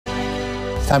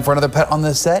Time for another pet on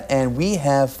the set, and we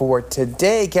have for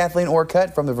today Kathleen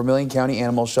Orcutt from the Vermilion County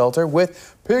Animal Shelter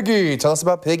with Piggy. Tell us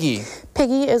about Piggy.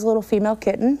 Piggy is a little female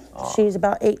kitten. Aww. She's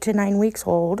about 8 to 9 weeks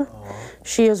old. Aww.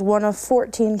 She is one of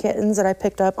 14 kittens that I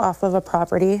picked up off of a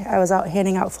property. I was out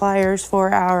handing out flyers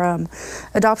for our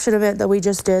adoption event that we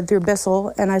just did through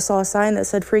Bissell, and I saw a sign that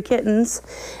said free kittens,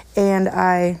 and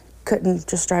I couldn't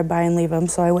just drive by and leave them,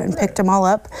 so I went and picked them all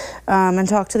up and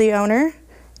talked to the owner,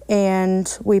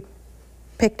 and we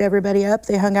picked everybody up.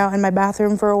 They hung out in my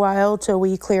bathroom for a while till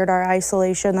we cleared our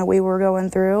isolation that we were going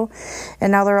through.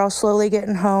 And now they're all slowly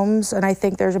getting homes, and I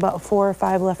think there's about 4 or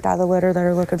 5 left out of the litter that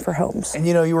are looking for homes. And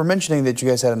you know, you were mentioning that you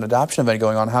guys had an adoption event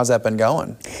going on. How's that been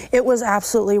going? It was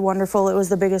absolutely wonderful. It was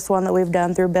the biggest one that we've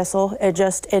done through Bissell. It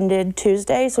just ended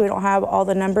Tuesday, so we don't have all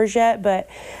the numbers yet, but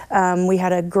we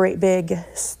had a great big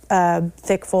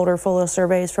thick folder full of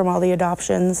surveys from all the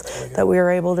adoptions that we were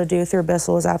able to do through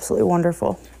Bissell. It was absolutely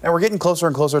wonderful. Now we're getting closer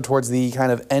and closer towards the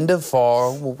kind of end of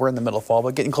fall. Well, we're in the middle of fall,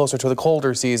 but getting closer to the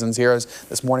colder seasons here. As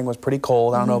this morning was pretty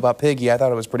cold. I don't know about Piggy. I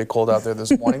thought it was pretty cold out there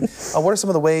this morning. What are some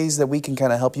of the ways that we can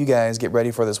kind of help you guys get ready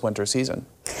for this winter season?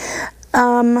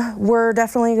 We're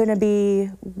definitely going to be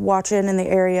watching in the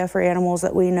area for animals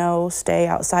that we know stay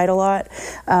outside a lot.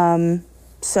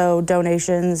 So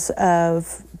donations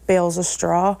of bales of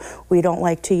straw. We don't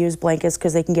like to use blankets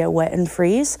because they can get wet and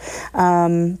freeze.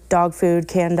 Dog food,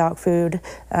 canned dog food,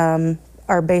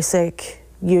 our basic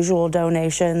usual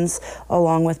donations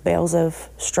along with bales of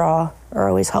straw are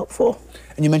always helpful.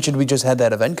 And you mentioned we just had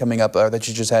that event coming up, that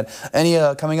you just had. Any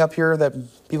coming up here that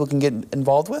people can get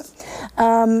involved with?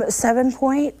 7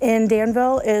 Point in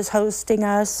Danville is hosting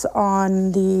us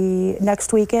on the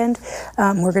next weekend.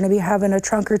 We're going to be having a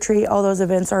trunk or treat. All those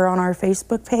events are on our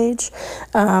Facebook page.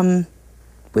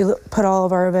 We put all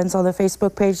of our events on the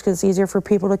Facebook page because it's easier for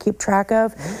people to keep track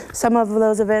of. Some of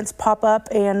those events pop up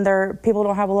and people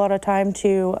don't have a lot of time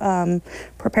to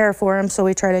prepare for them, so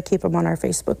we try to keep them on our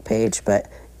Facebook page. But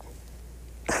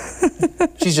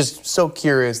she's just so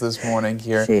curious this morning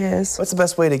here. She is. What's the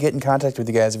best way to get in contact with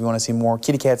you guys if you want to see more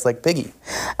kitty cats like Piggy?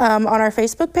 On our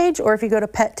Facebook page, or if you go to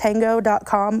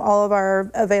pettango.com, all of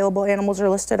our available animals are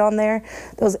listed on there.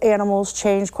 Those animals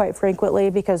change quite frequently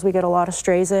because we get a lot of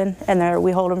strays in, and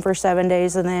we hold them for 7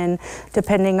 days, and then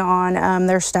depending on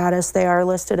their status, they are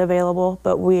listed available,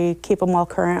 but we keep them all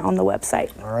current on the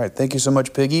website. All right. Thank you so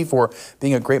much, Piggy, for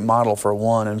being a great model for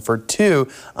one, and for two,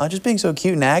 just being so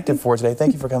cute and active for today.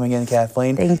 Thank you for coming in,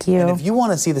 Kathleen. Thank you. And if you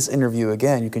want to see this interview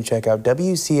again, you can check out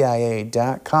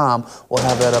WCIA.com. We'll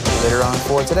have that up later on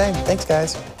for today. Thanks,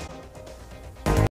 guys.